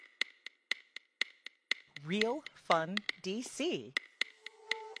Real Fun DC.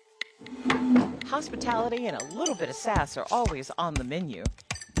 Hospitality and a little bit of sass are always on the menu.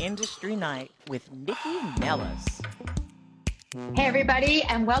 Industry Night with Nikki Nellis. Hey, everybody,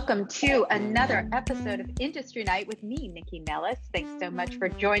 and welcome to another episode of Industry Night with me, Nikki Nellis. Thanks so much for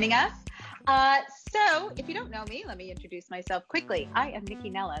joining us. So, if you don't know me, let me introduce myself quickly. I am Nikki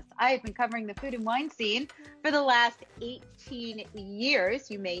Nellis. I have been covering the food and wine scene for the last 18 years.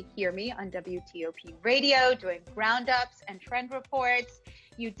 You may hear me on WTOP radio doing roundups and trend reports.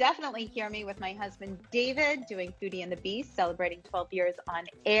 You definitely hear me with my husband, David, doing Foodie and the Beast, celebrating 12 years on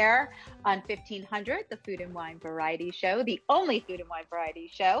air on 1500, the Food and Wine Variety Show, the only food and wine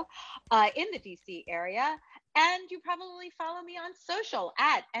variety show in the DC area. And you probably follow me on social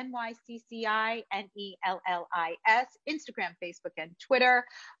at NYCCINELLIS, Instagram, Facebook, and Twitter.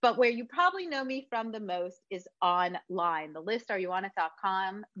 But where you probably know me from the most is online. The list,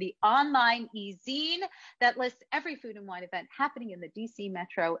 areyouonit.com, the online e-zine that lists every food and wine event happening in the DC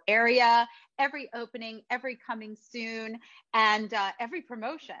metro area, every opening, every coming soon, and every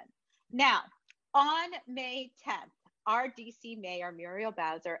promotion. Now, on May 10th, our DC Mayor Muriel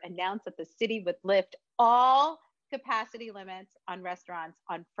Bowser announced that the city would lift all capacity limits on restaurants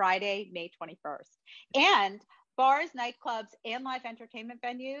on Friday, May 21st. And bars, nightclubs, and live entertainment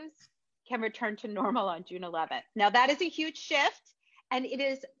venues can return to normal on June 11th. Now, that is a huge shift, and it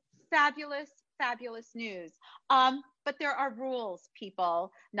is fabulous news. But there are rules,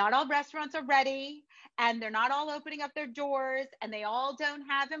 people. Not all restaurants are ready, and they're not all opening up their doors, and they all don't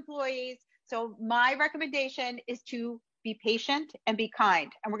have employees. So my recommendation is to be patient and be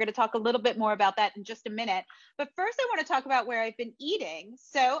kind. And we're going to talk a little bit more about that in just a minute. But first, I want to talk about where I've been eating.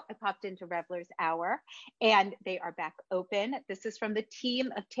 So I popped into Revelers Hour, and they are back open. This is from the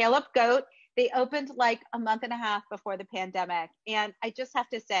team of Tail Up Goat. They opened like a month and a half before the pandemic. And I just have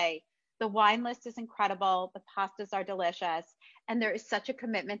to say, the wine list is incredible. The pastas are delicious. And there is such a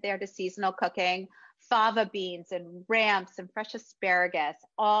commitment there to seasonal cooking. Fava beans and ramps and fresh asparagus,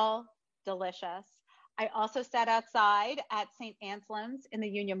 all delicious. I also sat outside at St. Anselm's in the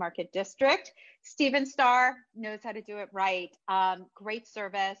Union Market District. Steven Starr knows how to do it right. Great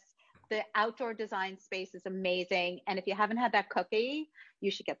service. The outdoor design space is amazing. And if you haven't had that cookie, you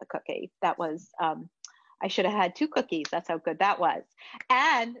should get the cookie. That was, I should have had 2 cookies. That's how good that was.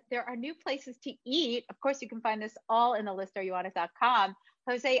 And there are new places to eat. Of course, you can find this all in the list, areyouonit.com.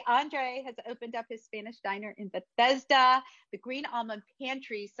 Jose Andre has opened up his Spanish diner in Bethesda. The Green Almond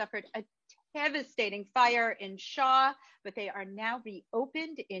Pantry suffered a devastating fire in Shaw, but they are now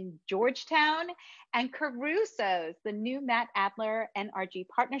reopened in Georgetown. And Caruso's, the new Matt Adler NRG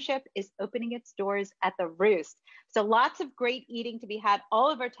partnership, is opening its doors at the Roost. So lots of great eating to be had all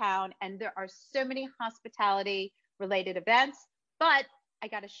over town, and there are so many hospitality related events, but I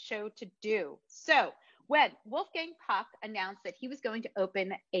got a show to do. So when Wolfgang Puck announced that he was going to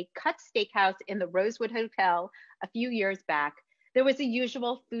open a Cut Steakhouse in the Rosewood Hotel a few years back, there was the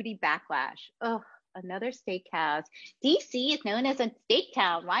usual foodie backlash. Oh, another steakhouse. DC is known as a steak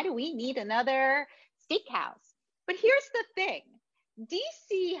town. Why do we need another steakhouse? But here's the thing.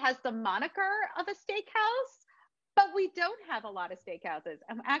 DC has the moniker of a steakhouse, but we don't have a lot of steakhouses.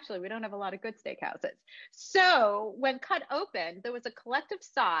 Actually, we don't have a lot of good steakhouses. So when Cut opened, there was a collective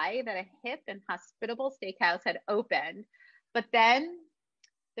sigh that a hip and hospitable steakhouse had opened, but then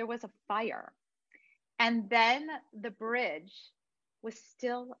there was a fire. And then the bridge was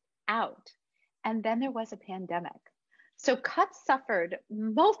still out. And then there was a pandemic. So Cut suffered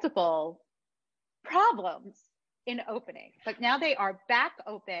multiple problems in opening, but now they are back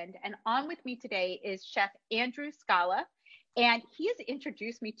opened. And on with me today is Chef Andrew Scala. And he has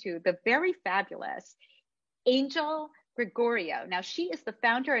introduced me to the very fabulous Angel Gregorio. Now, she is the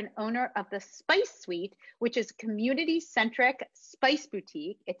founder and owner of the Spice Suite, which is a community-centric spice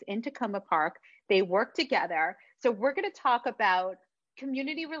boutique. It's in Tacoma Park. They work together. So we're going to talk about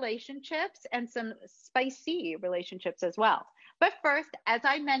community relationships and some spicy relationships as well. But first, as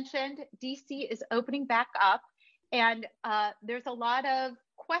I mentioned, DC is opening back up, and there's a lot of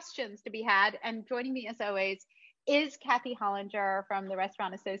questions to be had. And joining me, as always, is Kathy Hollinger from the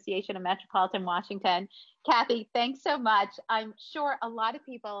Restaurant Association of Metropolitan Washington. Kathy, thanks so much. I'm sure a lot of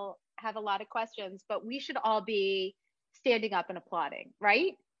people have a lot of questions, but we should all be standing up and applauding,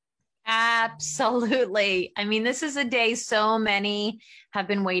 right? Absolutely. I mean, this is a day so many have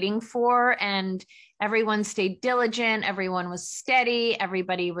been waiting for, and everyone stayed diligent. Everyone was steady.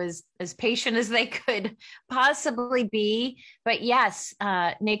 Everybody was as patient as they could possibly be. But yes,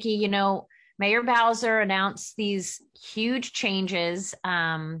 Nikki, you know, Mayor Bowser announced these huge changes.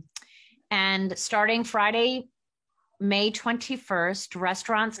 And starting Friday May 21st,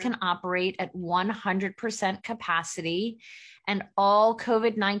 restaurants can operate at 100% capacity, and all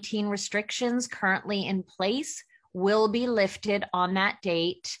COVID-19 restrictions currently in place will be lifted on that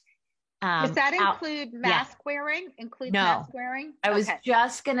date. Does that include mask wearing? No. I was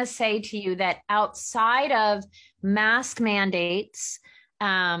just going to say to you that outside of mask mandates,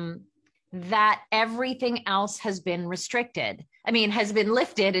 that everything else has been restricted. I mean, has been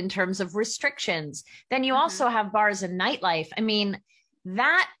lifted in terms of restrictions. Then you also have bars and nightlife. I mean,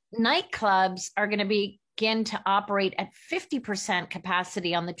 that nightclubs are going to begin to operate at 50%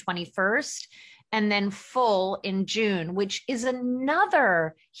 capacity on the 21st. And then full in June, which is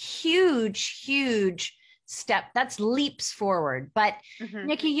another huge, huge step. That's leaps forward. But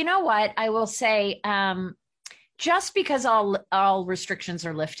Nikki, you know what? I will say, just because all restrictions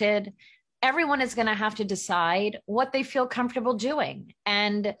are lifted, everyone is going to have to decide what they feel comfortable doing.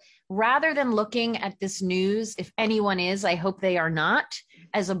 And rather than looking at this news, if anyone is, I hope they are not,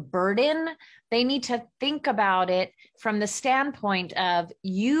 as a burden, they need to think about it from the standpoint of,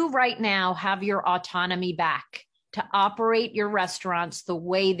 you right now have your autonomy back to operate your restaurants the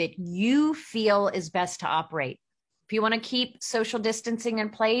way that you feel is best to operate. If you want to keep social distancing in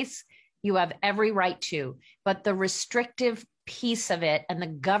place, you have every right to, but the restrictive piece of it and the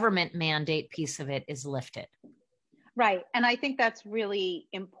government mandate piece of it is lifted. Right. And I think that's really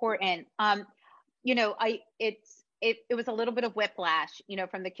important. You know, it was a little bit of whiplash, you know,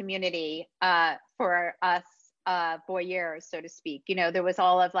 from the community for us voyeurs, so to speak. You know, there was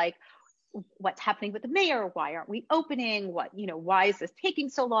all of like, what's happening with the mayor? Why aren't we opening? Why is this taking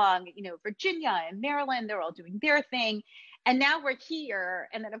so long? You know, Virginia and Maryland, they're all doing their thing. And now we're here.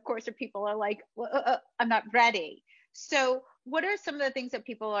 And then of course, people are like, I'm not ready. So what are some of the things that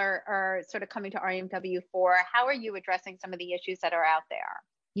people are sort of coming to RMW for? How are you addressing some of the issues that are out there?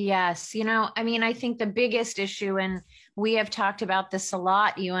 Yes. You know, I mean, I think the biggest issue, and we have talked about this a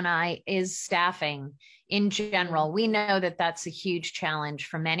lot, you and I, is staffing in general. We know that that's a huge challenge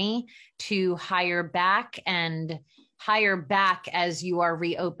for many to hire back as you are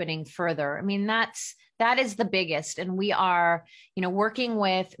reopening further. I mean, that is the biggest. And we are, you know, working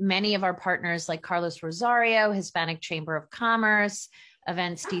with many of our partners like Carlos Rosario, Hispanic Chamber of Commerce,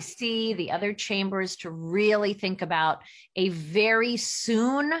 Events DC, the other chambers, to really think about a very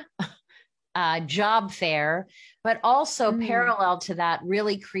soon job fair, but also parallel to that,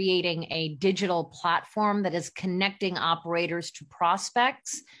 really creating a digital platform that is connecting operators to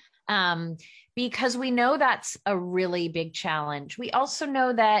prospects, because we know that's a really big challenge. We also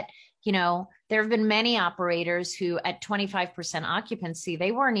know that, you know, there have been many operators who at 25% occupancy,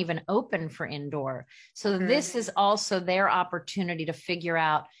 they weren't even open for indoor. So this is also their opportunity to figure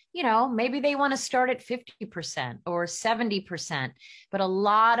out, you know, maybe they want to start at 50% or 70%, but a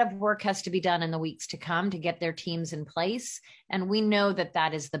lot of work has to be done in the weeks to come to get their teams in place. And we know that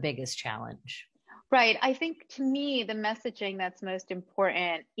that is the biggest challenge. Right. I think to me, the messaging that's most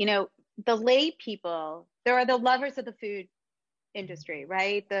important, you know, the lay people, there are the lovers of the food industry,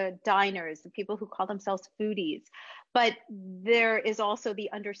 right? The diners, the people who call themselves foodies. But there is also the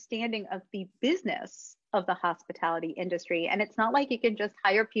understanding of the business of the hospitality industry. And it's not like you can just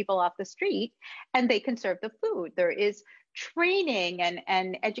hire people off the street and they can serve the food. There is training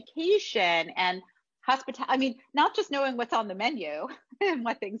and education and hospitality. I mean, not just knowing what's on the menu and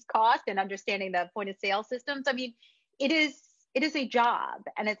what things cost and understanding the point of sale systems. I mean, it is a job,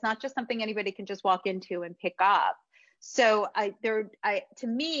 and it's not just something anybody can just walk into and pick up. So to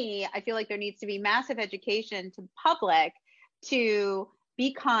me, I feel like there needs to be massive education to the public to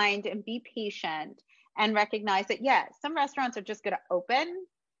be kind and be patient and recognize that, yeah, some restaurants are just going to open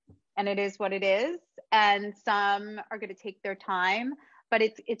and it is what it is. And some are going to take their time, but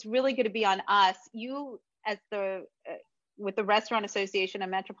it's really going to be on us. You, as with the Restaurant Association of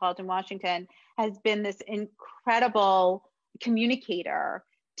Metropolitan Washington, has been this incredible communicator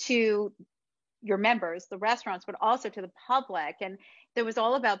to your members, the restaurants, but also to the public. And there was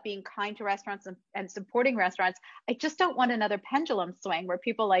all about being kind to restaurants and supporting restaurants. I just don't want another pendulum swing where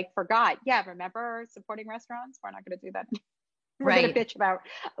people like forgot. Yeah, remember supporting restaurants? We're not going to do that. We're going to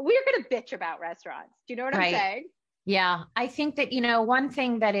bitch about restaurants. Do you know what I'm saying? Yeah, I think that, you know, one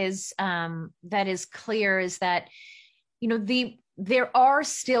thing that is clear is that, you know, there are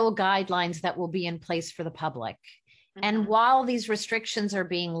still guidelines that will be in place for the public. And while these restrictions are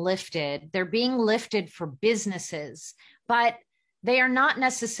being lifted, they're being lifted for businesses, but they are not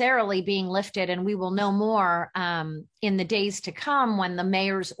necessarily being lifted. And we will know more in the days to come when the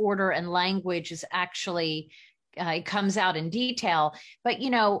mayor's order and language is actually, it comes out in detail. But, you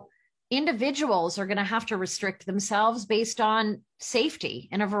know, individuals are going to have to restrict themselves based on safety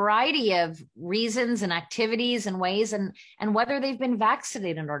and a variety of reasons and activities and ways, and whether they've been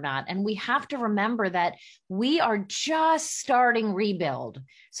vaccinated or not. And we have to remember that we are just starting rebuild.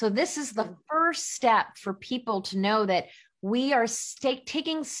 So this is the first step for people to know that we are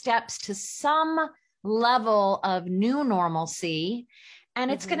taking steps to some level of new normalcy, and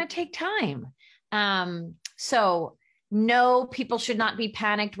it's going to take time. So no, people should not be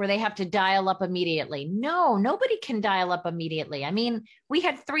panicked where they have to dial up immediately. No, nobody can dial up immediately. I mean, we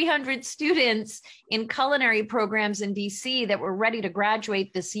had 300 students in culinary programs in DC that were ready to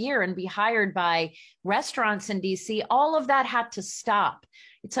graduate this year and be hired by restaurants in DC. All of that had to stop.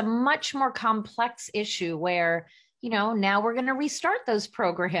 It's a much more complex issue where, now we're going to restart those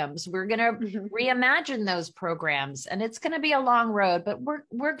programs. We're going to reimagine those programs, and it's going to be a long road, but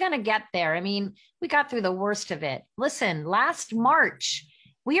we're going to get there. I mean, we got through the worst of it. Listen, last March,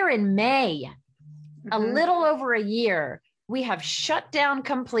 we are in May, a little over a year. We have shut down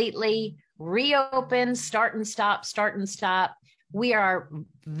completely, reopened, start and stop. We are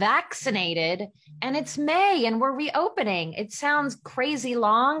vaccinated, and it's May and we're reopening. It sounds crazy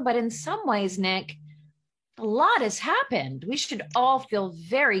long, but in some ways, Nick, a lot has happened. We should all feel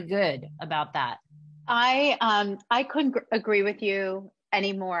very good about that. I couldn't agree with you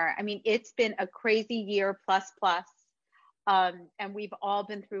anymore. I mean, it's been a crazy year plus. And we've all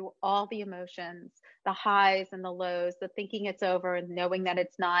been through all the emotions, the highs and the lows, the thinking it's over and knowing that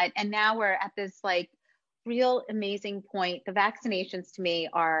it's not. And now we're at this like real amazing point. The vaccinations to me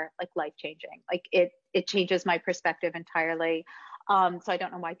are like life-changing. Like it changes my perspective entirely. So I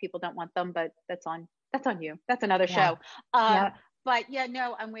don't know why people don't want them, but that's on you. That's another show. But yeah,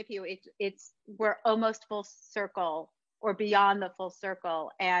 no, I'm with you. We're almost full circle or beyond the full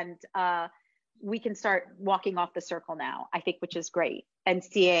circle. And we can start walking off the circle now, I think, which is great, and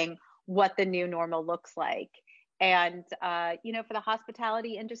seeing what the new normal looks like. And, for the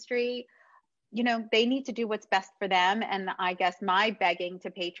hospitality industry, they need to do what's best for them. And I guess my begging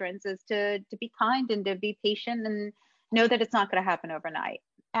to patrons is to be kind and to be patient and know that it's not going to happen overnight.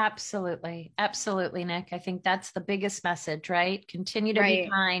 Absolutely. Absolutely, Nick. I think that's the biggest message, right? Continue to be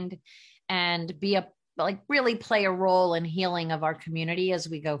kind and really play a role in healing of our community as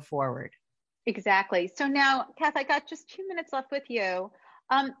we go forward. Exactly. So now, Kath, I got just 2 minutes left with you.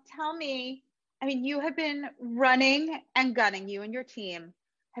 Tell me, I mean, you have been running and gunning. You and your team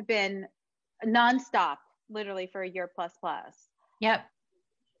have been nonstop, literally for a year plus. Yep.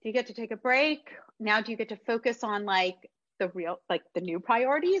 Do you get to take a break? Now, do you get to focus on the new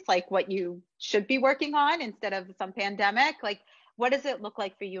priorities, like what you should be working on instead of some pandemic? Like, what does it look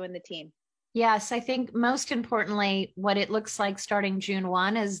like for you and the team? Yes, I think most importantly, what it looks like starting June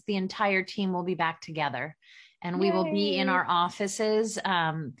 1 is the entire team will be back together, and we will be in our offices.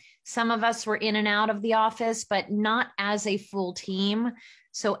 Some of us were in and out of the office, but not as a full team.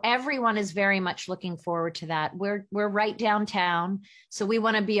 So everyone is very much looking forward to that. We're right downtown. So we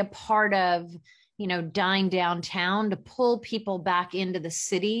want to be a part of Dine Downtown to pull people back into the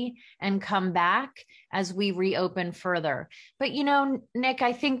city and come back as we reopen further. But, Nick,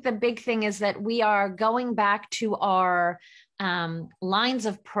 I think the big thing is that we are going back to our lines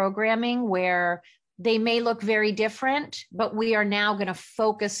of programming where they may look very different, but we are now going to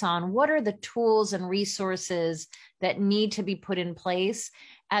focus on what are the tools and resources that need to be put in place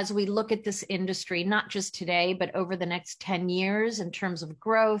as we look at this industry, not just today, but over the next 10 years in terms of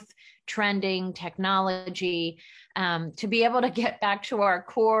growth, trending, technology, to be able to get back to our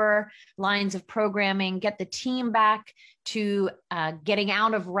core lines of programming, get the team back to getting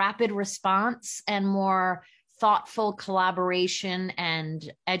out of rapid response and more thoughtful collaboration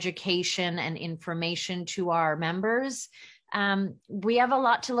and education and information to our members. We have a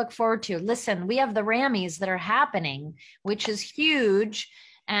lot to look forward to. Listen, we have the Rammies that are happening, which is huge,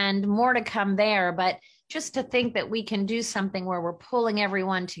 and more to come there. But just to think that we can do something where we're pulling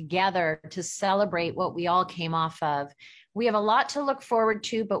everyone together to celebrate what we all came off of. We have a lot to look forward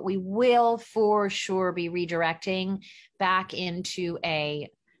to, but we will for sure be redirecting back into a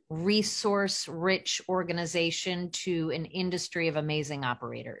resource-rich organization to an industry of amazing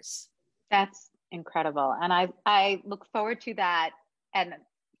operators. That's incredible. And I look forward to that, and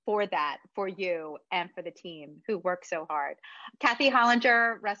for you and for the team who work so hard. Kathy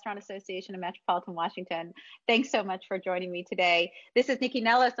Hollinger, Restaurant Association of Metropolitan Washington, thanks so much for joining me today. This is Nikki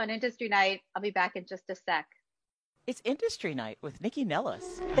Nellis on Industry Night. I'll be back in just a sec. It's Industry Night with Nikki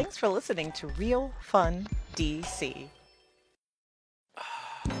Nellis. Thanks for listening to Real Fun DC.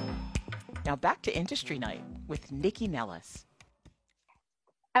 Now back to Industry Night with Nikki Nellis.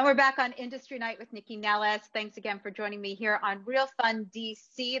 And we're back on Industry Night with Nikki Nellis. Thanks again for joining me here on Real Fun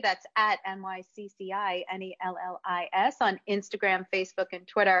DC. That's at NYCCINELLIS on Instagram, Facebook, and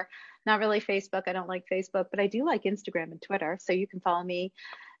Twitter. Not really Facebook. I don't like Facebook, but I do like Instagram and Twitter. So you can follow me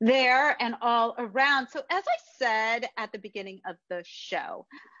there and all around. So as I said at the beginning of the show,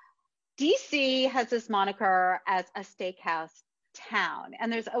 DC has this moniker as a steakhouse town,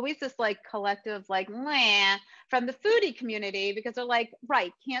 and there's always this like collective like meh from the foodie community, because they're like,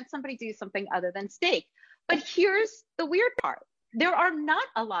 right, can't somebody do something other than steak? But here's the weird part: there are not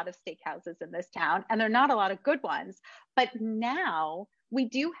a lot of steakhouses in this town, and there are not a lot of good ones, but now we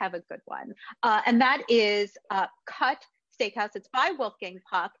do have a good one, and that is Cut Steakhouse. It's by Wolfgang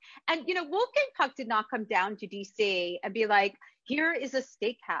Puck. And you know, Wolfgang Puck did not come down to DC and be like, here is a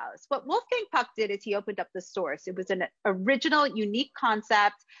steakhouse. What Wolfgang Puck did is he opened up the Source. It was an original, unique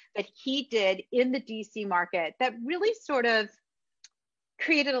concept that he did in the DC market that really sort of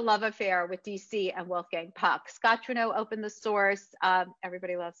created a love affair with DC and Wolfgang Puck. Scott Trudeau opened the Source.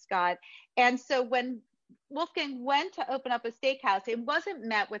 Everybody loves Scott. And so when Wolfgang went to open up a steakhouse, it wasn't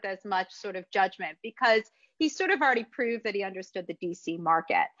met with as much sort of judgment, because he sort of already proved that he understood the DC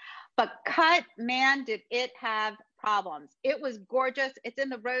market. But Cut, man, did it have problems. It was gorgeous. It's in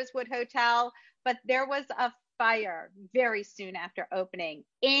the Rosewood Hotel, but there was a fire very soon after opening,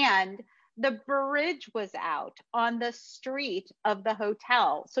 and the bridge was out on the street of the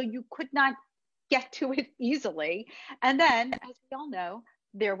hotel, so you could not get to it easily. And then, as we all know,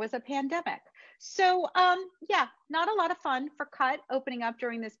 there was a pandemic. So yeah, not a lot of fun for Cut opening up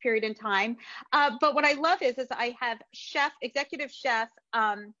during this period in time. But what I love is I have executive chef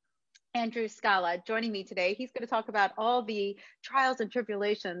Andrew Scala joining me today. He's going to talk about all the trials and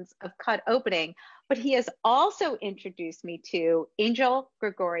tribulations of Cut opening, but he has also introduced me to Angel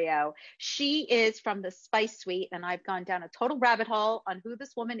Gregorio. She is from the Spice Suite, and I've gone down a total rabbit hole on who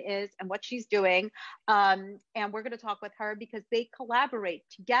this woman is and what she's doing. And we're going to talk with her because they collaborate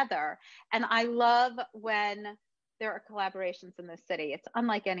together. And I love when there are collaborations in this city. It's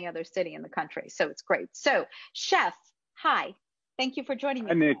unlike any other city in the country, so it's great. So, Chef, hi. Thank you for joining me.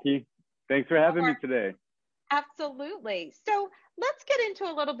 Hi, Nikki. Thanks for having me today. Absolutely. So let's get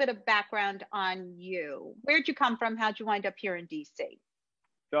into a little bit of background on you. Where'd you come from? How'd you wind up here in DC?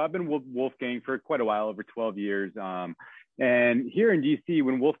 So I've been with Wolfgang for quite a while, over 12 years. And here in DC,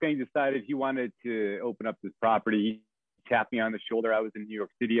 when Wolfgang decided he wanted to open up this property, he tapped me on the shoulder. I was in New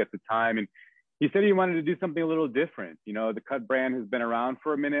York City at the time, and he said he wanted to do something a little different. You know, the Cut brand has been around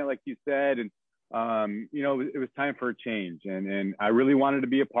for a minute, like you said, and you know, it was time for a change, and I really wanted to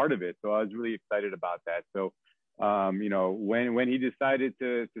be a part of it. So I was really excited about that. So, you know, when he decided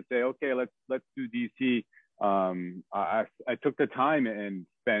to say, okay, let's do DC, I took the time and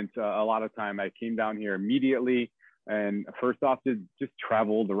spent a lot of time. I came down here immediately, and first off, just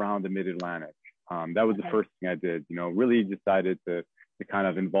traveled around the Mid-Atlantic. That was the first thing I did. You know, really decided to kind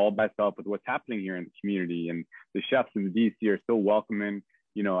of involve myself with what's happening here in the community, and the chefs in DC are so welcoming.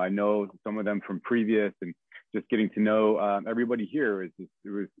 You know, I know some of them from previous, and just getting to know everybody here it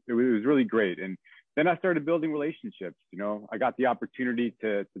was really great. And then I started building relationships. You know, I got the opportunity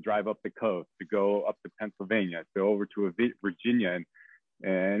to drive up the coast, to go up to Pennsylvania, to over to Virginia,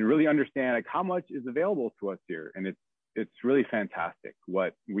 and really understand like how much is available to us here. And it's really fantastic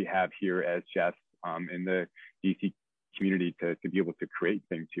what we have here as chefs in the DC community to be able to create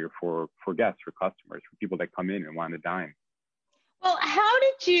things here for guests, for customers, for people that come in and want to dine. Well, how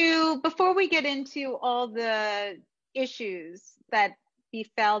did you, before we get into all the issues that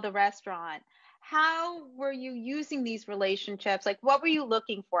befell the restaurant, how were you using these relationships? Like, what were you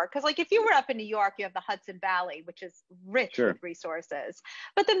looking for? Because like, if you were up in New York, you have the Hudson Valley, which is rich with resources.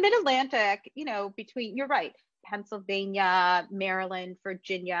 But the Mid-Atlantic, you know, you're right, Pennsylvania, Maryland,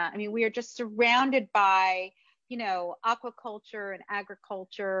 Virginia. I mean, we are just surrounded by, you know, aquaculture and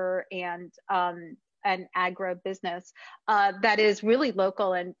agriculture and agribusiness that is really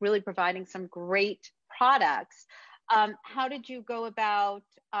local and really providing some great products. How did you go about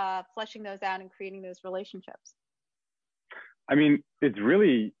fleshing those out and creating those relationships? I mean, it's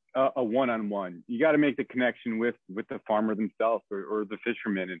really a one-on-one. You got to make the connection with the farmer themselves or the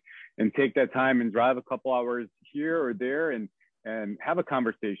fisherman, and take that time and drive a couple hours here or there and have a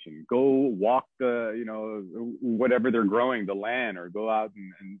conversation. Go walk the, you know, whatever they're growing, the land, or go out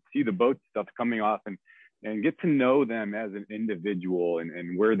and see the boat stuff coming off, and get to know them as an individual,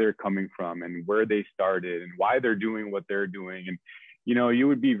 and where they're coming from, and where they started, and why they're doing what they're doing. And, you know, you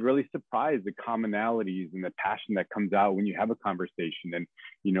would be really surprised the commonalities and the passion that comes out when you have a conversation. And,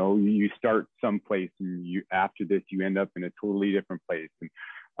 you know, you start someplace, and after this, you end up in a totally different place.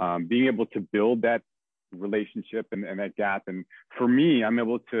 And being able to build that relationship and that gap. And for me, I'm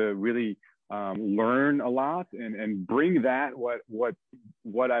able to really learn a lot and bring that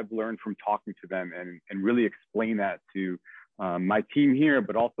what I've learned from talking to them and really explain that to my team here,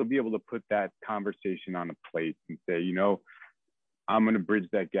 but also be able to put that conversation on a plate and say, you know, I'm going to bridge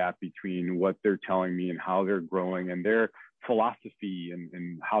that gap between what they're telling me and how they're growing and their philosophy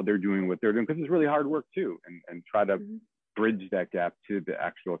and how they're doing what they're doing, because it's really hard work too, and try to bridge that gap to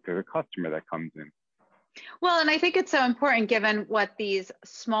the customer that comes in. Well, and I think it's so important given what these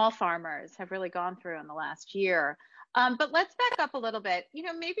small farmers have really gone through in the last year. But let's back up a little bit. You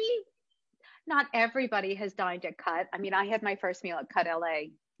know, maybe not everybody has dined at Cut. I mean, I had my first meal at Cut LA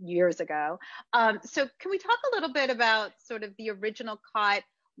years ago. So can we talk a little bit about sort of the original Cut,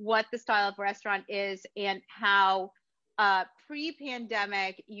 what the style of restaurant is, and how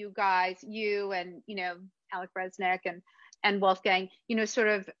pre-pandemic you and, you know, Alec Bresnick and Wolfgang, you know, sort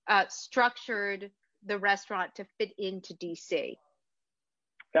of structured the restaurant to fit into DC?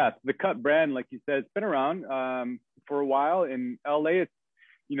 Yeah, the Cut brand, like you said, it's been around for a while. In LA, it's,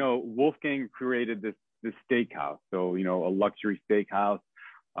 you know, Wolfgang created this steakhouse. So, you know, a luxury steakhouse.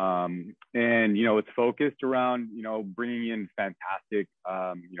 And, you know, it's focused around, you know, bringing in fantastic,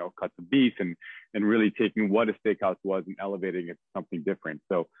 you know, cuts of beef and really taking what a steakhouse was and elevating it to something different.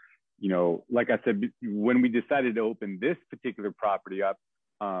 So, you know, like I said, when we decided to open this particular property up,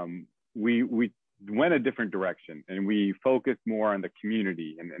 we went a different direction, and we focused more on the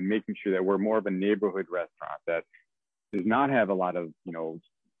community and making sure that we're more of a neighborhood restaurant that does not have a lot of, you know,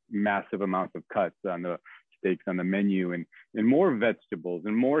 massive amounts of cuts on the steaks on the menu, and more vegetables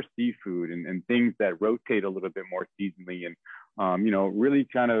and more seafood and things that rotate a little bit more seasonally, and you know, really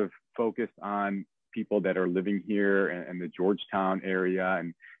kind of focus on people that are living here and the Georgetown area,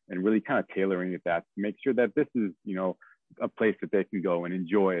 and really kind of tailoring it that to make sure that this is, you know, a place that they can go and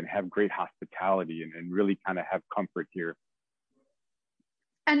enjoy and have great hospitality and really kind of have comfort here.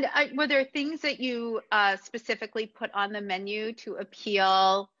 And were there things that you specifically put on the menu to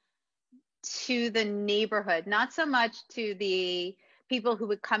appeal to the neighborhood, not so much to the people who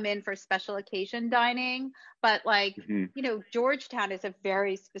would come in for special occasion dining, but like, you know, Georgetown is a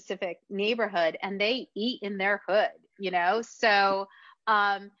very specific neighborhood and they eat in their hood, you know? So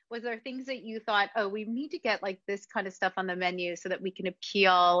was there things that you thought, oh, we need to get like this kind of stuff on the menu so that we can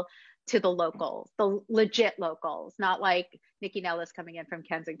appeal to the locals, the legit locals, not like Nikki Nellis coming in from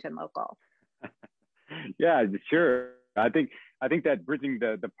Kensington local? Yeah, sure. I think that bridging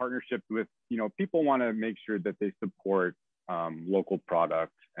the partnership with, you know, people want to make sure that they support local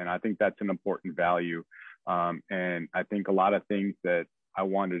products. And I think that's an important value. And I think a lot of things that I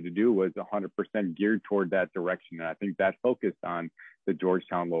wanted to do was 100% geared toward that direction. And I think that focused on the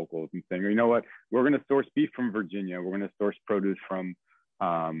Georgetown locals and saying, you know what, we're going to source beef from Virginia. We're going to source produce from,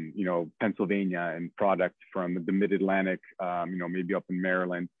 you know, Pennsylvania, and product from the mid-Atlantic, you know, maybe up in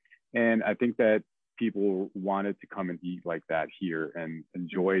Maryland. And I think that people wanted to come and eat like that here and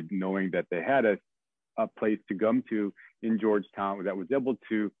enjoyed knowing that they had a place to come to in Georgetown that was able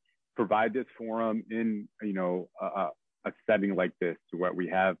to provide this for them in, you know, a setting like this, where we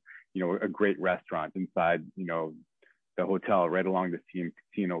have, you know, a great restaurant inside, you know, the hotel right along the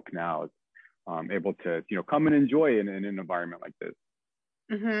C&O Canal, able to, you know, come and enjoy in an environment like this.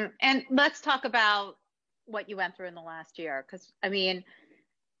 And let's talk about what you went through in the last year, because I mean,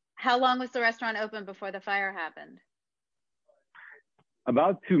 how long was the restaurant open before the fire happened?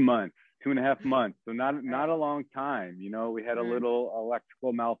 About 2 months, 2.5 months. So not a long time. You know, we had a little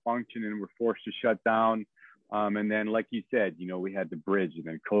electrical malfunction and we're forced to shut down. And then, like you said, you know, we had the bridge and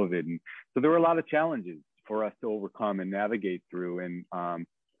then COVID. And so there were a lot of challenges for us to overcome and navigate through. And,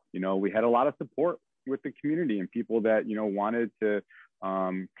 you know, we had a lot of support with the community and people that, you know, wanted to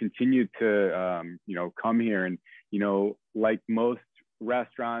continue to, you know, come here. And, you know, like most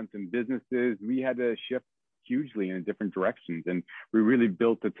restaurants and businesses, we had to shift hugely in different directions. And we really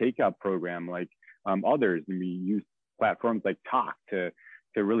built a takeout program like others. And we used platforms like Tock to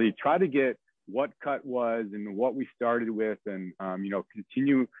really try to get what Cut was and what we started with, and you know,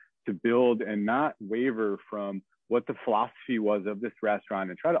 continue to build and not waver from what the philosophy was of this restaurant,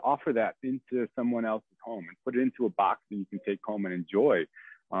 and try to offer that into someone else's home and put it into a box that you can take home and enjoy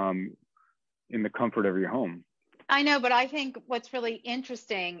in the comfort of your home. I know, but I think what's really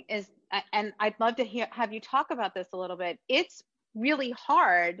interesting is, and I'd love to have you talk about this a little bit. It's really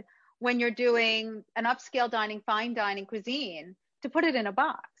hard when you're doing an upscale dining, fine dining cuisine to put it in a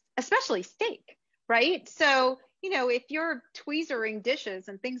box, especially steak, right? So, you know, if you're tweezering dishes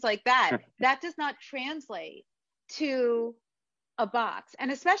and things like that, that does not translate to a box.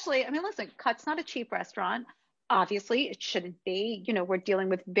 And especially, I mean, listen, Cut's not a cheap restaurant. obviously it shouldn't be. We're dealing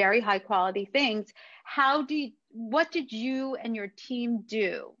with very high quality things. What did you and your team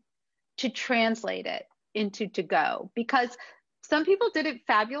do to translate it into to go? Because some people did it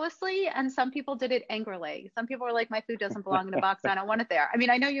fabulously and some people did it angrily. Some people were like, my food doesn't belong in a box. I don't want it there. I mean,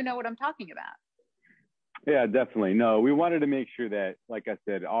 I know you know what I'm talking about. Yeah, definitely. No, we wanted to make sure that, like I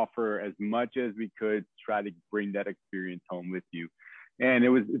said, offer as much as we could, try to bring that experience home with you. And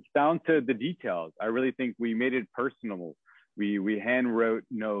it's down to the details. I really think we made it personal. We hand wrote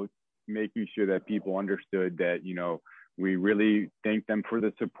notes, making sure that people understood that, we really thanked them for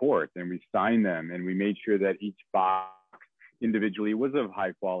the support, and we signed them, and we made sure that each box individually was of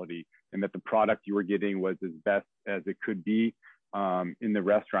high quality, and that the product you were getting was as best as it could be in the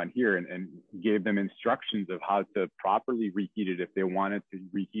restaurant here, and gave them instructions of how to properly reheat it if they wanted to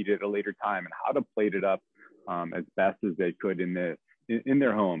reheat it at a later time, and how to plate it up as best as they could in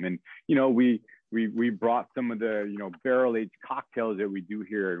their home. And we brought some of the barrel aged cocktails that we do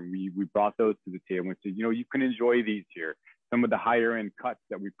here, and we brought those to the table and said, you can enjoy these here. Some of the higher end cuts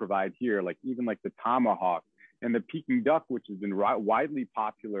that we provide here, like the tomahawk and the Peking duck, which has been widely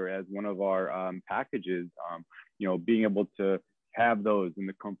popular as one of our packages. Being able to have those in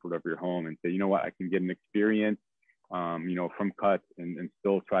the comfort of your home and say, I can get an experience, from cuts and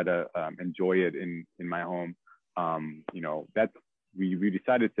still try to enjoy it in my home. We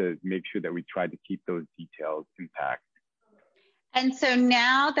decided to make sure that we tried to keep those details intact. And so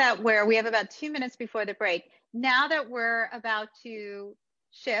now that we have about 2 minutes before the break, now that we're about to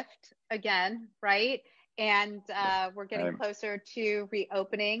shift again, right? And we're getting closer to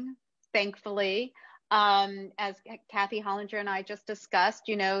reopening, thankfully. As Kathy Hollinger and I just discussed,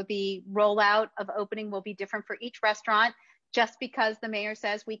 the rollout of opening will be different for each restaurant. Just because the mayor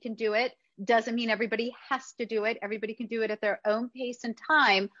says we can do it doesn't mean everybody has to do it. Everybody can do it at their own pace and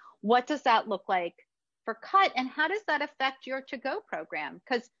time. What does that look like for Cut, and how does that affect your to-go program?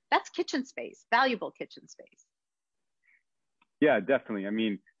 Because that's kitchen space, valuable kitchen space. Yeah, definitely. I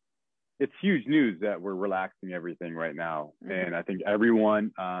mean, it's huge news that we're relaxing everything right now. Mm-hmm. And I think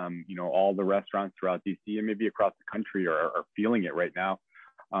everyone, all the restaurants throughout DC and maybe across the country are feeling it right now.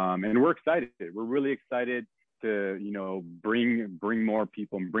 And we're excited. We're really excited to, bring more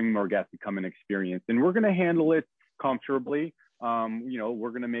people and bring more guests to come and experience. And we're going to handle it comfortably. We're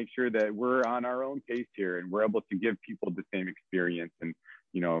going to make sure that we're on our own pace here and we're able to give people the same experience. And,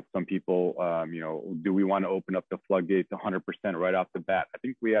 some people, do we want to open up the floodgates 100% right off the bat? I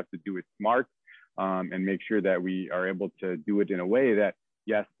think we have to do it smart and make sure that we are able to do it in a way that,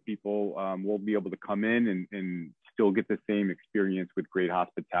 yes, people will be able to come in and still get the same experience with great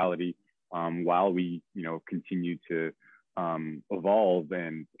hospitality while we, continue to evolve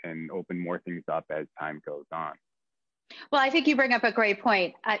and open more things up as time goes on. Well, I think you bring up a great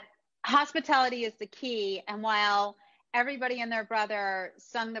point. Hospitality is the key. And while everybody and their brother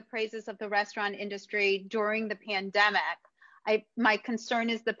sung the praises of the restaurant industry during the pandemic, my concern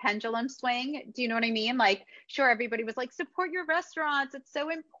is the pendulum swing. Do you know what I mean? Like, sure, everybody was like, support your restaurants. It's so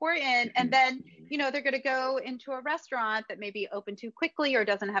important. And then, they're going to go into a restaurant that maybe opened too quickly or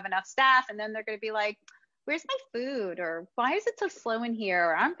doesn't have enough staff. And then they're going to be like, where's my food? Or why is it so slow in here?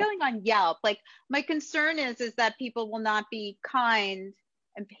 Or I'm going on Yelp. Like, my concern is that people will not be kind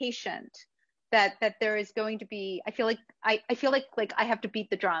and patient. That there is going to be, I feel like I have to beat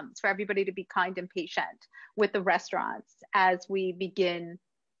the drums for everybody to be kind and patient with the restaurants as we begin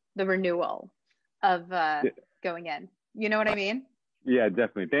the renewal of going in. You know what I mean? Yeah,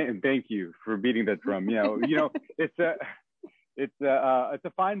 definitely. Thank you for beating that drum. It's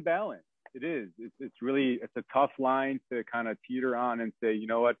a fine balance. It is. It's a tough line to kind of teeter on and say,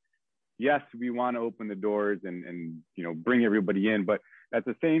 yes, we want to open the doors and bring everybody in, but at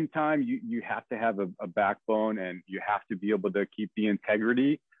the same time, you have to have a backbone, and you have to be able to keep the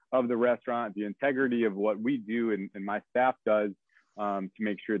integrity of the restaurant, the integrity of what we do and my staff does to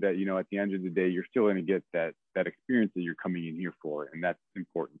make sure that, at the end of the day, you're still going to get that experience that you're coming in here for. And that's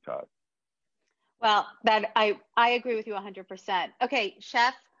important to us. Well, that I agree with you 100%. Okay,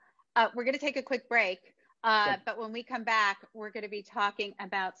 Chef, we're going to take a quick break. But when we come back, we're going to be talking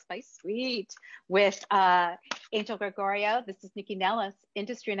about Spice Suite with Angel Gregorio. This is Nikki Nellis,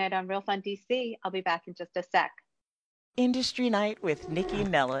 Industry Night on Real Fun DC. I'll be back in just a sec. Industry Night with Nikki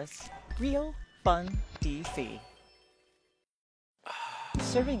Nellis, Real Fun DC.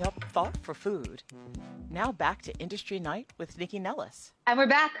 Serving up thought for food. Now back to Industry Night with Nikki Nellis. And we're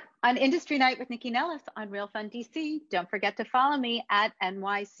back on Industry Night with Nikki Nellis on Real Fun DC. Don't forget to follow me at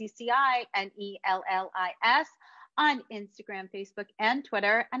NYCCI, NELLIS on Instagram, Facebook, and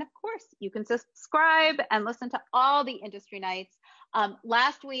Twitter. And of course, you can subscribe and listen to all the Industry Nights.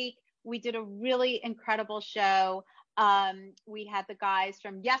 Last week, We did a really incredible show. We had the guys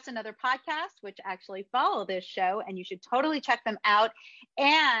from Yes Another Podcast, which actually follow this show, and you should totally check them out.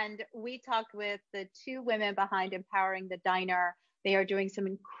 And we talked with the two women behind Empowering the Diner. They are doing some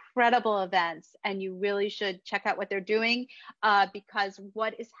incredible events, and you really should check out what they're doing, because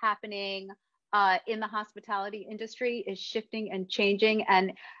what is happening in the hospitality industry is shifting and changing,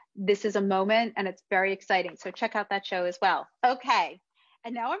 and this is a moment, and it's very exciting. So check out that show as well. Okay.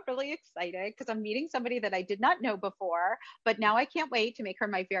 And now I'm really excited because I'm meeting somebody that I did not know before, but now I can't wait to make her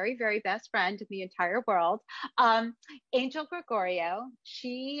my very, very best friend in the entire world. Angel Gregorio,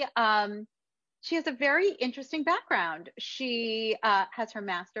 she has a very interesting background. She has her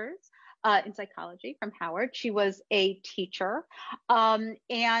master's in psychology from Howard. She was a teacher.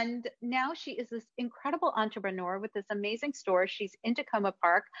 And now she is this incredible entrepreneur with this amazing store. She's in Tacoma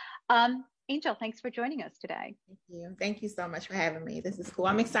Park. Angel, thanks for joining us today. Thank you. Thank you so much for having me. This is cool.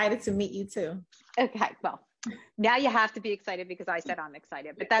 I'm excited to meet you too. Okay. Well, now you have to be excited because I said I'm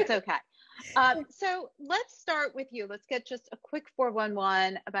excited, but that's okay. So let's start with you. Let's get just a quick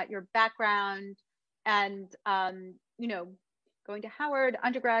 411 about your background and, going to Howard,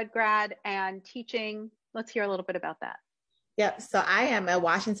 undergrad, grad, and teaching. Let's hear a little bit about that. Yep. So I am a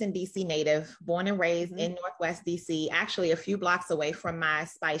Washington, D.C. native, born and raised in Northwest D.C., actually a few blocks away from my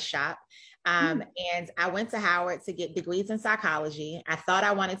spice shop. And I went to Howard to get degrees in psychology. I thought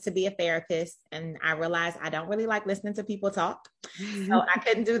I wanted to be a therapist, and I realized I don't really like listening to people talk. So I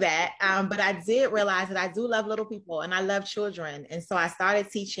couldn't do that. But I did realize that I do love little people and I love children. And so I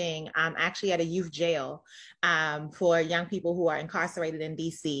started teaching actually at a youth jail for young people who are incarcerated in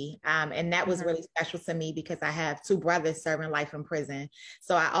DC. And that was really special to me because I have two brothers serving life in prison.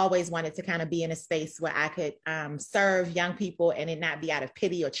 So I always wanted to kind of be in a space where I could serve young people and it not be out of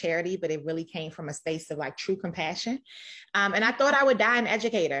pity or charity, but it really came from a space of like true compassion. And I thought I would die an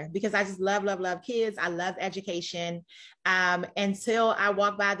educator because I just love kids. I love education. Until I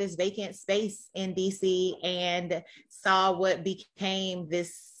walked by this vacant space in DC and saw what became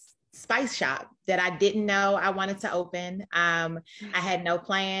this spice shop that I didn't know I wanted to open. I had no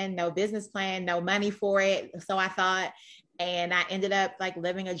plan, no business plan, no money for it. So I thought, and I ended up like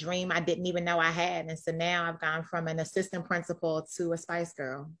living a dream I didn't even know I had. And so now I've gone from an assistant principal to a spice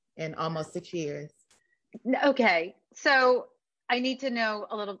girl in almost 6 years. Okay. So I need to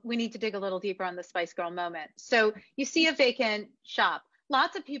know we need to dig a little deeper on the Spice Girl moment. So you see a vacant shop.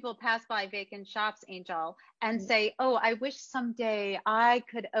 Lots of people pass by vacant shops, Angel, and say, oh, I wish someday I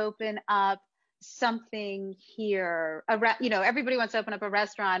could open up something here. Everybody wants to open up a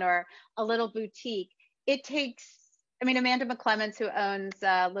restaurant or a little boutique. It takes, Amanda McClements, who owns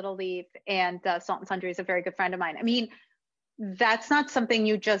Little Leaf and Salt and Sundry, is a very good friend of mine. That's not something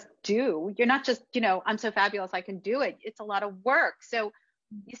you just do. You're not just, I'm so fabulous, I can do it. It's a lot of work. So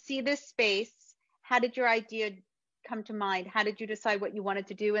you see this space. How did your idea come to mind? How did you decide what you wanted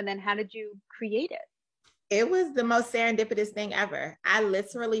to do? And then how did you create it? It was the most serendipitous thing ever. I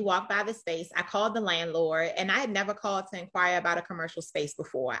literally walked by the space. I called the landlord, and I had never called to inquire about a commercial space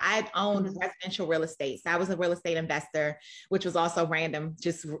before. I had owned residential real estate. So I was a real estate investor, which was also random,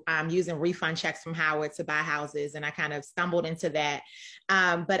 just using refund checks from Howard to buy houses. And I kind of stumbled into that.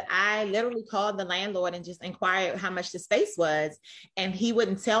 But I literally called the landlord and just inquired how much the space was. And he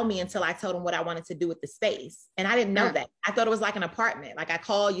wouldn't tell me until I told him what I wanted to do with the space. And I didn't know that. I thought it was like an apartment. Like I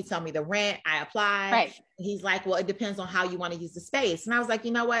call, you tell me the rent, I apply. Right. He's like, well, it depends on how you want to use the space. And I was like,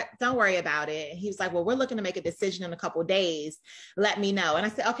 you know what? Don't worry about it. He was like, well, we're looking to make a decision in a couple of days. Let me know. And I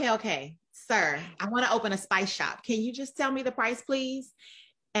said, okay, sir, I want to open a spice shop. Can you just tell me the price, please?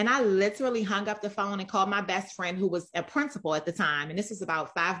 And I literally hung up the phone and called my best friend, who was a principal at the time. And this was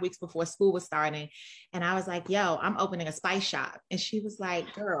about 5 weeks before school was starting. And I was like, yo, I'm opening a spice shop. And she was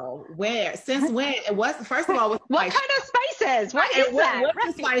like, girl, where? Since when? It was, first of all, what kind of spices? What is that?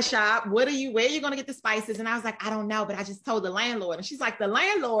 What's the spice shop? Where are you going to get the spices? And I was like, I don't know, but I just told the landlord. And she's like, the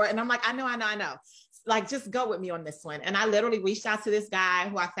landlord? And I'm like, I know. Like, just go with me on this one. And I literally reached out to this guy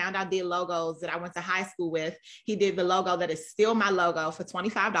who I found out did logos that I went to high school with. He did the logo that is still my logo for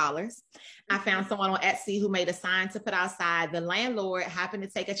 $25. I found someone on Etsy who made a sign to put outside. The landlord happened to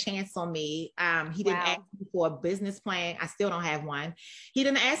take a chance on me. He didn't ask me for a business plan. I still don't have one. He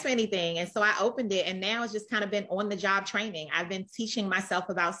didn't ask for anything. And so I opened it, and now it's just kind of been on the job training. I've been teaching myself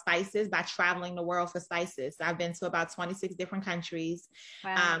about spices by traveling the world for spices. I've been to about 26 different countries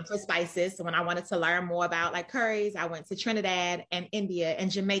for spices. So when I wanted to learn more about like curries, I went to Trinidad and India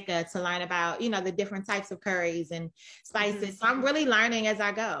and Jamaica to learn about, the different types of curries and spices. So I'm really learning as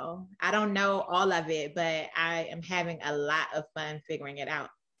I go. I don't know all of it, but I am having a lot of fun figuring it out.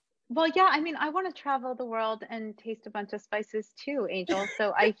 Well, yeah, I mean, I want to travel the world and taste a bunch of spices too, Angel.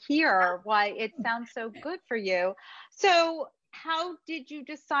 So I hear why it sounds so good for you. So, how did you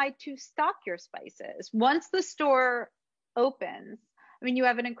decide to stock your spices? Once the store opens, I mean, you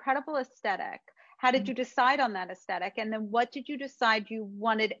have an incredible aesthetic. How did you decide on that aesthetic? And then what did you decide you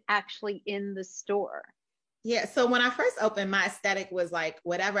wanted actually in the store? Yeah. So when I first opened, my aesthetic was like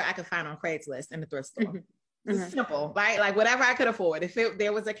whatever I could find on Craigslist in the thrift store. It's simple, right? Like whatever I could afford. If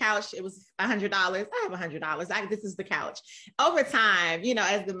there was a couch, it was $100. I have $100. This is the couch. Over time,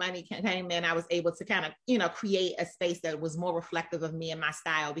 as the money came in, I was able to kind of, create a space that was more reflective of me and my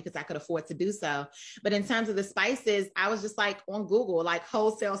style because I could afford to do so. But in terms of the spices, I was just like on Google, like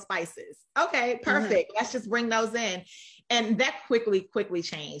wholesale spices. Okay, perfect. Let's just bring those in. And that quickly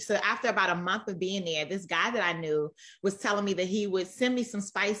changed. So after about a month of being there, this guy that I knew was telling me that he would send me some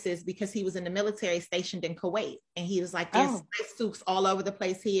spices because he was in the military stationed in Kuwait. And he was like, there's spice soups all over the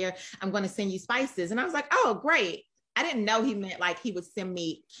place here. I'm going to send you spices. And I was like, oh, great. I didn't know he meant like he would send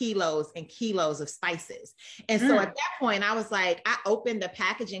me kilos and kilos of spices. And so at that point, I was like, I opened the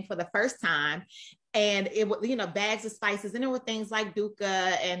packaging for the first time. And it was, bags of spices. And there were things like Dukkha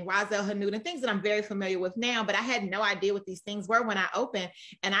and Ras El Hanout and things that I'm very familiar with now, but I had no idea what these things were when I opened,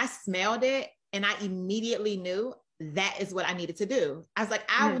 and I smelled it and I immediately knew that is what I needed to do. I was like,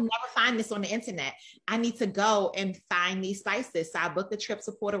 I will never find this on the internet. I need to go and find these spices. So I booked a trip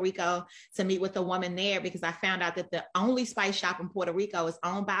to Puerto Rico to meet with a woman there because I found out that the only spice shop in Puerto Rico is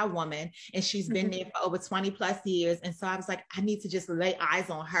owned by a woman, and she's been there for over 20 plus years. And so I was like, I need to just lay eyes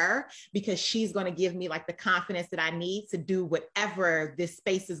on her because she's going to give me like the confidence that I need to do whatever this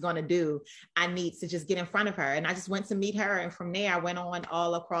space is going to do. I need to just get in front of her. And I just went to meet her. And from there, I went on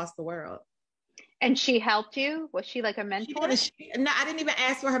all across the world. And she helped you? Was she like a mentor? No, I didn't even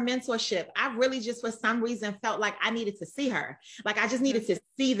ask for her mentorship. I really just, for some reason, felt like I needed to see her. Like I just needed to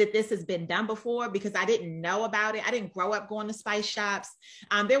see that this has been done before because I didn't know about it. I didn't grow up going to spice shops.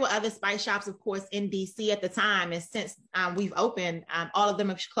 There were other spice shops, of course, in DC at the time. And since we've opened, all of them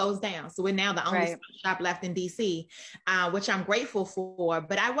have closed down. So we're now the only spice shop left in DC, which I'm grateful for.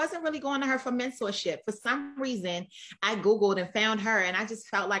 But I wasn't really going to her for mentorship. For some reason, I Googled and found her, and I just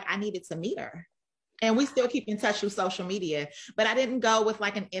felt like I needed to meet her. And we still keep in touch through social media, but I didn't go with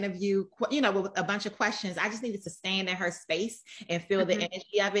like an interview, with a bunch of questions. I just needed to stand in her space and feel the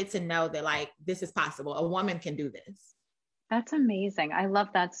energy of it to know that like, this is possible. A woman can do this. That's amazing. I love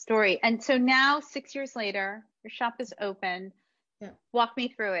that story. And so now 6 years later, your shop is open. Yeah. Walk me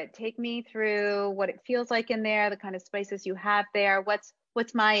through it. Take me through what it feels like in there, the kind of spices you have there. What's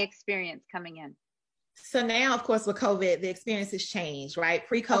my experience coming in? So now, of course, with COVID, the experience has changed, right?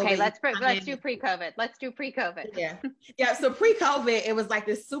 Pre-COVID. Okay, let's do pre-COVID. Let's do pre-COVID. Yeah. So pre-COVID, it was like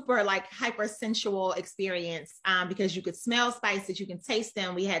this super like hyper sensual experience because you could smell spices, you can taste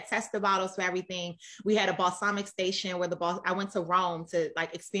them. We had tester bottles for everything. We had a balsamic station where I went to Rome to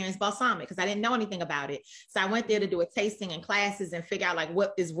like experience balsamic because I didn't know anything about it. So I went there to do a tasting and classes and figure out like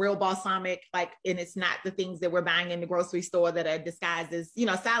what is real balsamic, like, and it's not the things that we're buying in the grocery store that are disguised as,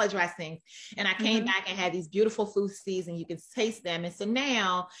 salad dressings. And I came back and had these beautiful foodsies and you can taste them. And so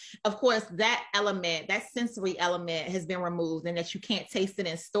now, of course, that sensory element has been removed and that you can't taste it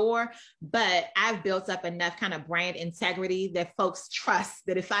in store. But I've built up enough kind of brand integrity that folks trust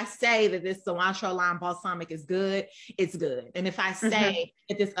that if I say that this cilantro lime balsamic is good, it's good. And if I say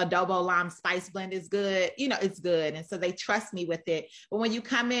that this adobo lime spice blend is good, it's good. And so they trust me with it. But when you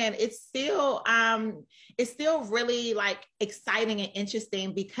come in, it's still really like exciting and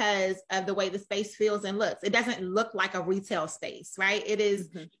interesting because of the way the space feels and looks. It doesn't look like a retail space, right? It is,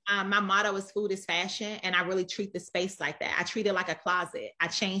 my motto is food is fashion. And I really treat the space like that. I treat it like a closet. I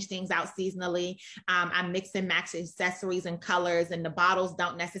change things out seasonally. I mix and match accessories and colors, and the bottles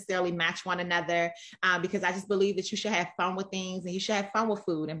don't necessarily match one another because I just believe that you should have fun with things and you should have fun with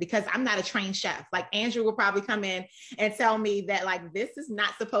food. And because I'm not a trained chef, like Andrew will probably come in and tell me that like, this is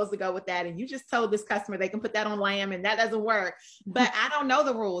not supposed to go with that. And you just told this customer they can put that on lamb and that doesn't work. But I don't know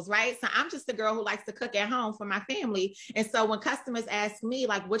the rules, right? So I'm just a girl who likes to cook at home for my family. And so when customers ask me,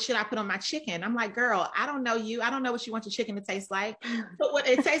 like, what should I put on my chicken? I'm like, girl, I don't know you. I don't know what you want your chicken to taste like. But what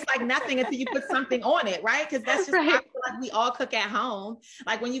it tastes like nothing until you put something on it, right? Because that's just how I feel like we all cook at home.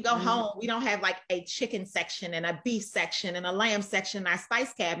 Like when you go home, we don't have like a chicken section and a beef section and a lamb section in our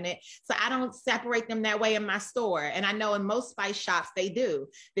spice cabinet. So I don't separate them that way in my store. And I know in most spice shops, they do.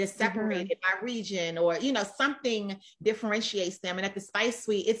 They're separated by region or, something differentiates them. And at the Spice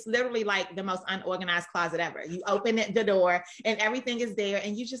Suite, it's literally like the most unorganized closet ever. You open the door and everything is there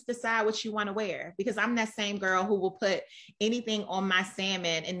and you just decide what you want to wear, because I'm that same girl who will put anything on my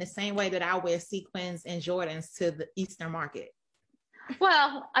salmon in the same way that I wear sequins and Jordans to the Eastern market.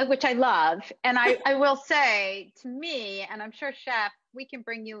 Well, which I love. And I will say to me, and I'm sure Chef, we can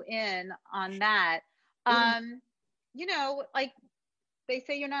bring you in on that. Mhm. You know, like they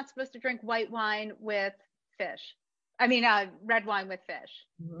say you're not supposed to drink white wine with fish. I mean, red wine with fish.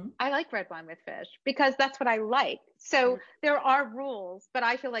 Mhm. I like red wine with fish because that's what I like. So there are rules, but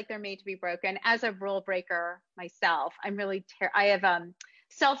I feel like they're made to be broken. As a rule breaker myself, I'm really I have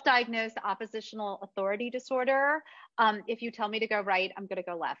self-diagnosed oppositional authority disorder. If you tell me to go right, I'm going to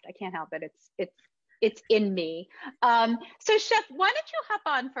go left. I can't help it. It's in me. So Chef, why don't you hop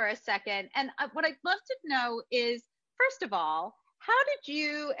on for a second? And what I'd love to know is, first of all, how did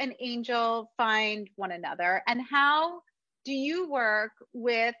you and Angel find one another, and how do you work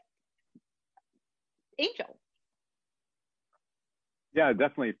with Angel? Yeah,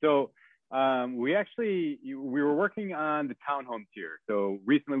 definitely. So we were working on the townhomes here. So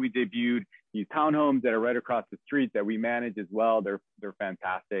recently we debuted these townhomes that are right across the street that we manage as well. They're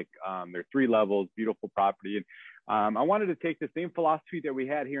fantastic. They're 3 levels, beautiful property. And I wanted to take the same philosophy that we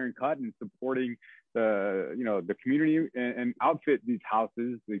had here in Cut and supporting the community and outfit these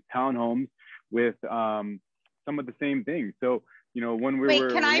houses, these townhomes with some of the same things. So when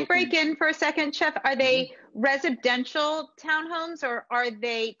Wait, can I break in for a second, Chef? Are they residential townhomes, or are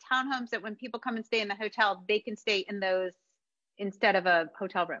they townhomes that when people come and stay in the hotel, they can stay in those instead of a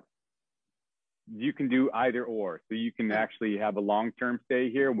hotel room? You can do either or. So you can actually have a long-term stay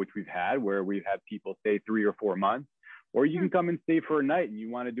here, which we've had, where we've had people stay 3 or 4 months, or you can come and stay for a night and you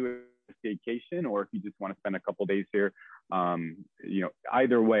want to do a staycation, or if you just want to spend a couple days here.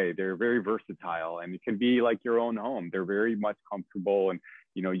 Either way, they're very versatile, and it can be like your own home. They're very much comfortable, and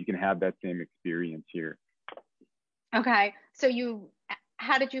you can have that same experience here. Okay, so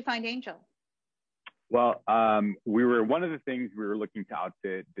how did you find Angel? Well, one of the things we were looking to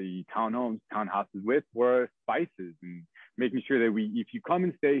outfit the townhouses with were spices, and making sure that if you come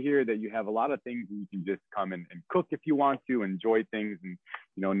and stay here, that you have a lot of things and you can just come and cook if you want to, enjoy things, and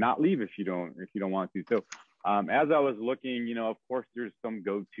not leave if you don't want to. So as I was looking, of course there's some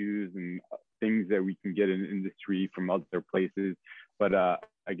go-tos and things that we can get in industry from other places, but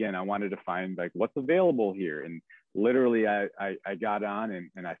again, I wanted to find like what's available here. And literally I got on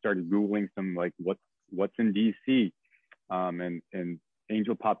and I started Googling some like what's in DC, and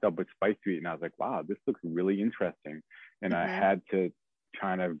Angel popped up with Spice Suite, and I was like, wow, this looks really interesting. And I had to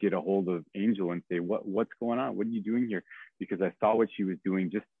kind of get a hold of Angel and say, what's going on? What are you doing here? Because I saw what she was doing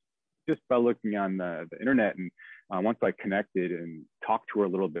just by looking on the internet. And once I connected and talked to her a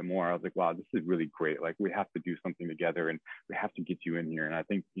little bit more, I was like, wow, this is really great. Like, we have to do something together, and we have to get you in here. And I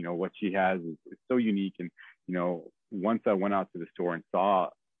think, what she has is so unique. And, once I went out to the store and saw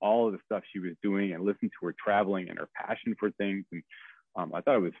all of the stuff she was doing and listened to her traveling and her passion for things, and I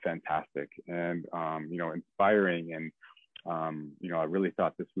thought it was fantastic and, inspiring. And, I really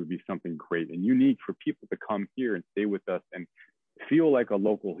thought this would be something great and unique for people to come here and stay with us and feel like a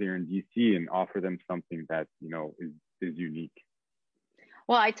local here in DC and offer them something that, is unique.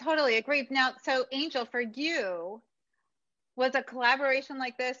 Well, I totally agree. Now, so Angel, for you, was a collaboration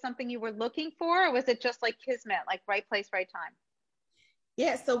like this something you were looking for, or was it just like kismet, like right place, right time?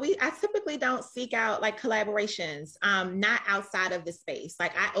 Yeah, so I typically don't seek out like collaborations, not outside of the space.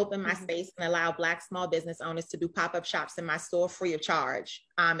 Like, I open my space and allow Black small business owners to do pop-up shops in my store free of charge.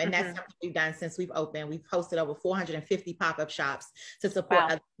 And that's something we've done since we've opened. We've hosted over 450 pop-up shops to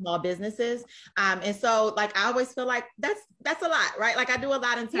support other small businesses. And so like, I always feel like that's a lot, right? Like, I do a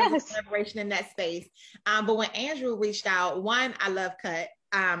lot in terms of collaboration in that space. But when Andrew reached out, one, I love Cut.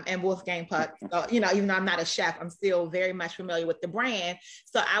 And Wolfgang Puck. So, even though I'm not a chef, I'm still very much familiar with the brand.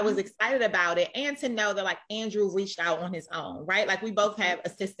 So I was excited about it, and to know that like Andrew reached out on his own, right? Like, we both have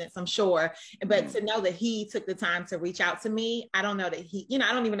assistants, I'm sure, but to know that he took the time to reach out to me, I don't know that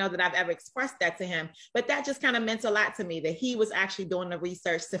I don't even know that I've ever expressed that to him, but that just kind of meant a lot to me, that he was actually doing the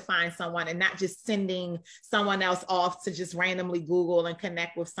research to find someone and not just sending someone else off to just randomly Google and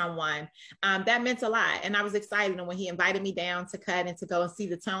connect with someone. That meant a lot. And I was excited. And when he invited me down to Cut and to go and see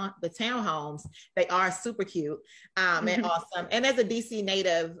the townhomes, they are super cute and awesome. And as a DC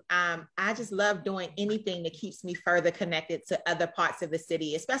native, I just love doing anything that keeps me further connected to other parts of the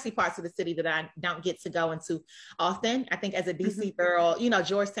city, especially parts of the city that I don't get to go into often. I think as a DC girl,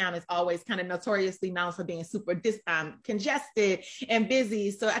 Georgetown is always kind of notoriously known for being super congested and busy.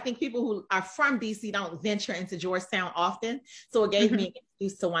 So I think people who are from DC don't venture into Georgetown often. So it gave me an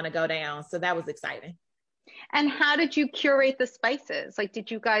excuse to want to go down. So that was exciting. And how did you curate the spices? Like,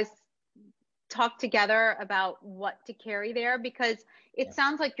 did you guys talk together about what to carry there? Because it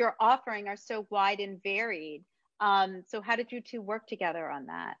sounds like your offering are so wide and varied. So how did you two work together on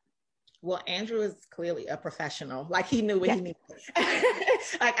that? Well, Andrew is clearly a professional. Like he knew what Yeah. he needed.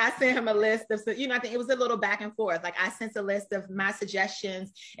 Like I sent him a list of, I think it was a little back and forth. Like I sent a list of my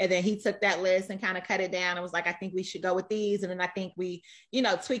suggestions, and then he took that list and kind of cut it down and was like, I think we should go with these. And then I think we,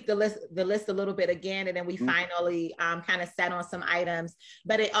 tweaked the list a little bit again. And then we finally kind of set on some items.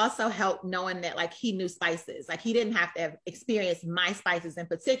 But it also helped knowing that like he knew spices. Like he didn't have to have experienced my spices in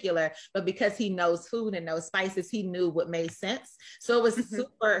particular, but because he knows food and knows spices, he knew what made sense. So it was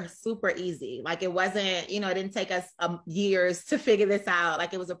super, super easy. Like it wasn't, it didn't take us years to figure this out.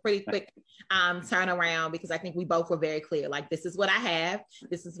 Like it was a pretty quick turnaround, because I think we both were very clear. Like, this is what I have.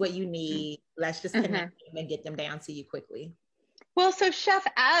 This is what you need. Let's just connect them and get them down to you quickly. Well, so chef,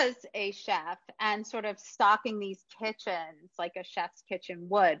 as a chef and sort of stocking these kitchens like a chef's kitchen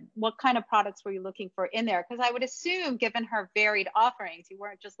would, what kind of products were you looking for in there? Because I would assume, given her varied offerings, you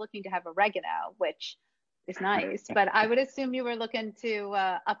weren't just looking to have oregano, which is nice, but I would assume you were looking to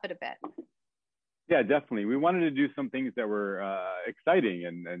up it a bit. Yeah, definitely. We wanted to do some things that were exciting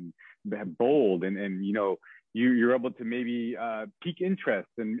and bold, and you're able to maybe pique interest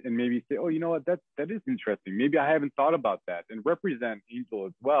and maybe say, oh, you know what, that is interesting. Maybe I haven't thought about that, and represent Angel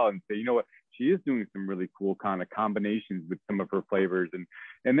as well and say, you know what, she is doing some really cool kind of combinations with some of her flavors.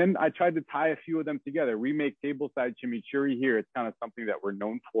 And then I tried to tie a few of them together. We make tableside chimichurri here. It's kind of something that we're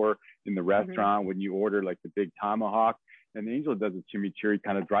known for in the restaurant when you order like the big tomahawk. And Angel does a chimichurri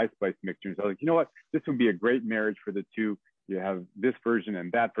kind of dry spice mixture. So I was like, you know what, this would be a great marriage for the two. You have this version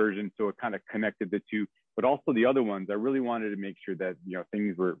and that version. So it kind of connected the two. But also the other ones, I really wanted to make sure that,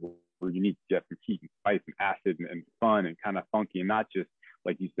 things were unique, just some heat and spice and acid and fun and kind of funky, and not just,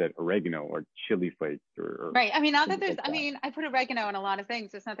 like you said, oregano or chili flakes or right. I mean, not that there's, I put oregano in a lot of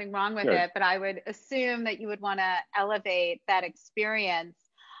things. There's nothing wrong with it, but I would assume that you would want to elevate that experience.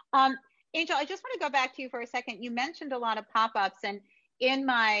 Angel, I just want to go back to you for a second. You mentioned a lot of pop-ups, and in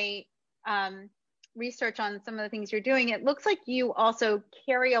my research on some of the things you're doing, it looks like you also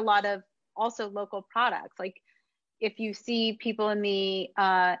carry a lot of also local products. Like if you see people in the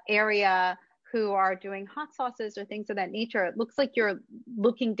area who are doing hot sauces or things of that nature, it looks like you're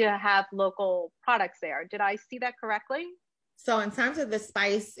looking to have local products there. Did I see that correctly? So in terms of the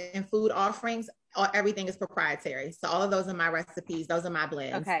spice and food offerings, everything is proprietary. So all of those are my recipes. Those are my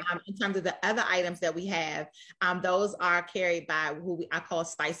blends. Okay. In terms of the other items that we have, those are carried by who I call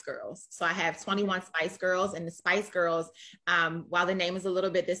Spice Girls. So I have 21 Spice Girls, and the Spice Girls, while the name is a little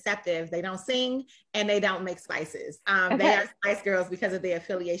bit deceptive, they don't sing and they don't make spices. They are Spice Girls because of their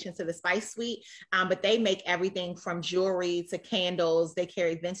affiliation to the Spice Suite, but they make everything from jewelry to candles. They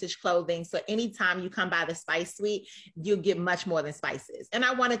carry vintage clothing. So anytime you come by the Spice Suite, you'll get much more than spices. And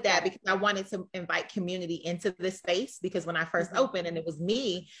I wanted that because I wanted to invite community into this space, because when I first opened and it was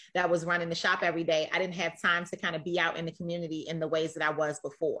me that was running the shop every day, I didn't have time to kind of be out in the community in the ways that I was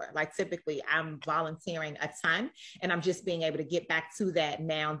before. Like typically I'm volunteering a ton, and I'm just being able to get back to that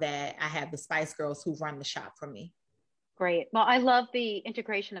now that I have the Spice Girls who run the shop for me. Great. Well, I love the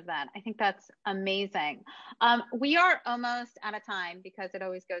integration of that. I think that's amazing. We are almost out of time because it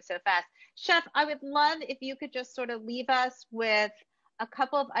always goes so fast. Chef, I would love if you could just sort of leave us with a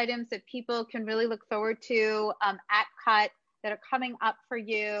couple of items that people can really look forward to at Cut that are coming up for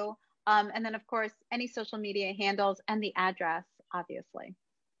you. And then, of course, any social media handles and the address, obviously.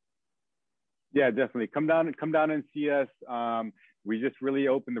 Yeah, definitely. Come down and see us. We just really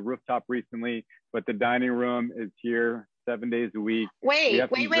opened the rooftop recently, but the dining room is here 7 days a week. Wait.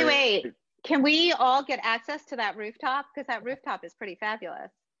 Can we all get access to that rooftop? Because that rooftop is pretty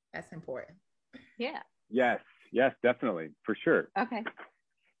fabulous. That's important. Yeah. Yes, definitely, for sure. Okay.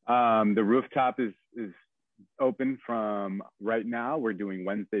 The rooftop is open from right now. We're doing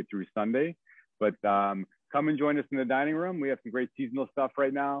Wednesday through Sunday, but come and join us in the dining room. We have some great seasonal stuff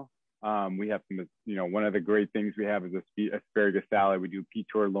right now. We have some, one of the great things we have is asparagus salad. We do pea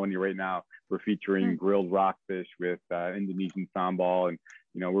tortelloni right now. We're featuring grilled rockfish with Indonesian sambal, and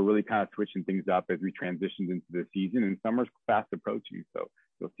we're really kind of switching things up as we transition into the season. And summer's fast approaching, so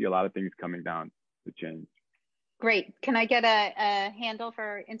you'll see a lot of things coming down to change. Great. Can I get a handle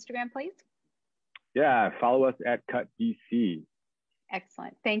for Instagram, please? Yeah, follow us at Cut DC.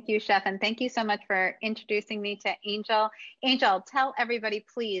 Excellent. Thank you, Chef. And thank you so much for introducing me to Angel. Angel, tell everybody,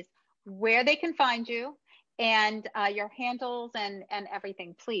 please, where they can find you and your handles and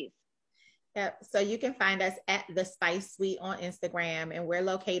everything, please. Yep. So you can find us at The Spice Suite on Instagram, and we're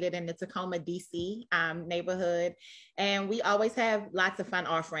located in the Tacoma, DC neighborhood. And we always have lots of fun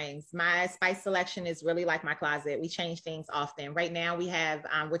offerings. My spice selection is really like my closet. We change things often. Right now we have,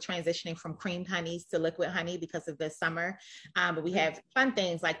 we're transitioning from creamed honeys to liquid honey because of the summer. But we have fun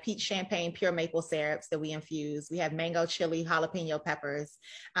things like peach champagne, pure maple syrups that we infuse. We have mango chili, jalapeno peppers,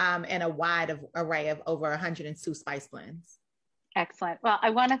 and a wide array of over 102 spice blends. Excellent. Well, I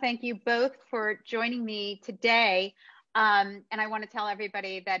want to thank you both for joining me today. And I want to tell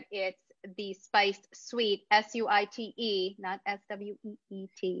everybody that it's the Spice Suite, Suite, not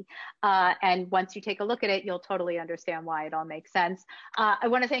Sweet. And once you take a look at it, you'll totally understand why it all makes sense. I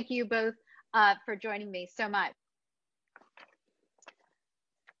want to thank you both for joining me so much.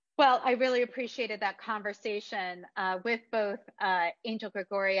 Well, I really appreciated that conversation with both Angel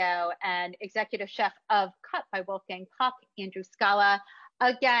Gregorio and executive chef of Cut by Wolfgang Puck, Andrew Scala.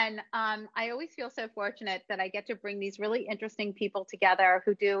 Again, I always feel so fortunate that I get to bring these really interesting people together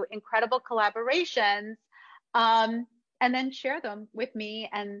who do incredible collaborations and then share them with me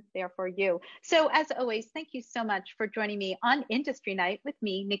and therefore you. So as always, thank you so much for joining me on Industry Night with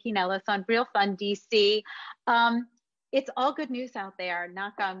me, Nikki Nellis, on Real Fun DC. It's all good news out there,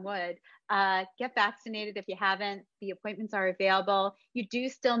 knock on wood. Get vaccinated if you haven't. The appointments are available. You do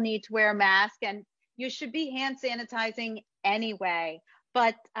still need to wear a mask, and you should be hand sanitizing anyway.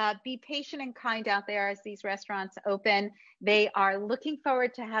 But be patient and kind out there as these restaurants open. They are looking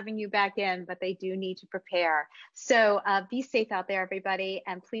forward to having you back in, but they do need to prepare. So be safe out there, everybody,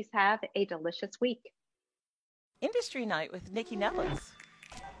 and please have a delicious week. Industry Night with Nikki Nellis.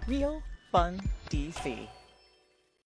 Real Fun DC.